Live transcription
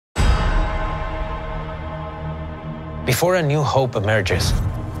before a new hope emerges.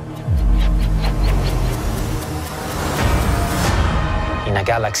 In a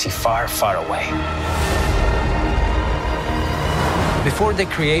galaxy far, far away. Before the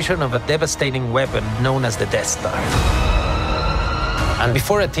creation of a devastating weapon known as the Death Star. And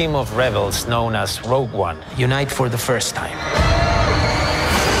before a team of rebels known as Rogue One unite for the first time.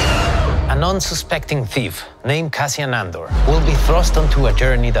 An unsuspecting thief named Cassian Andor will be thrust onto a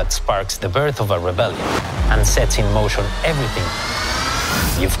journey that sparks the birth of a rebellion and sets in motion everything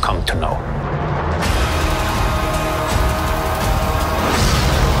you've come to know.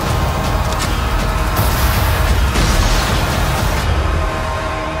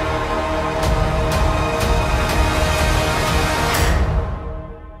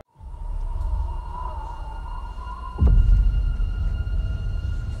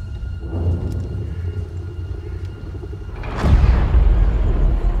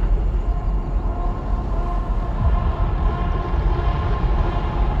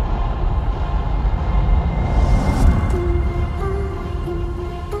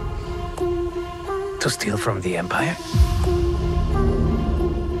 To steal from the Empire?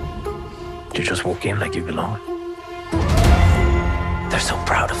 You just walk in like you belong. They're so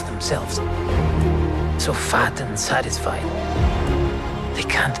proud of themselves. So fat and satisfied. They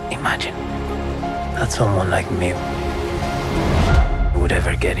can't imagine that someone like me would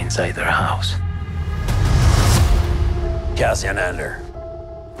ever get inside their house. Cassian Andor.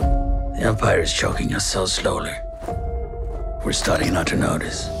 The Empire is choking us so slowly. We're starting not to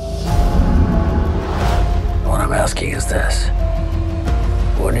notice. What I'm asking is this.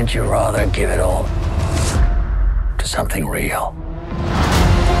 Wouldn't you rather give it all to something real?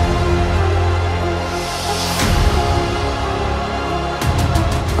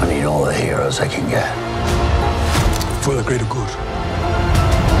 I need all the heroes I can get. For the greater good.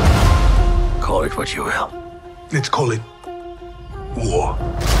 Call it what you will. Let's call it war.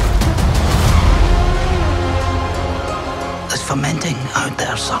 There's fermenting out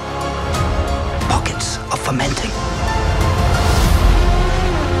there, son. Pockets of fermenting.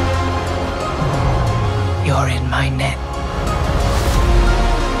 You're in my net.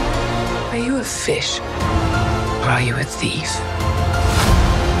 Are you a fish? Or are you a thief?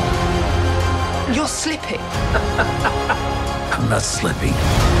 You're slipping. I'm not slipping.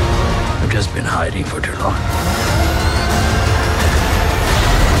 I've just been hiding for too long.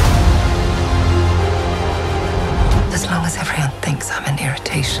 As long as everyone thinks I'm an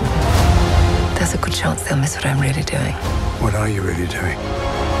irritation, there's a good chance they'll miss what I'm really doing. What are you really doing?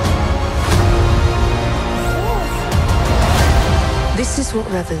 This is what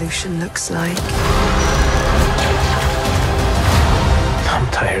revolution looks like. I'm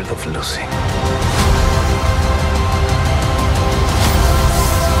tired of losing.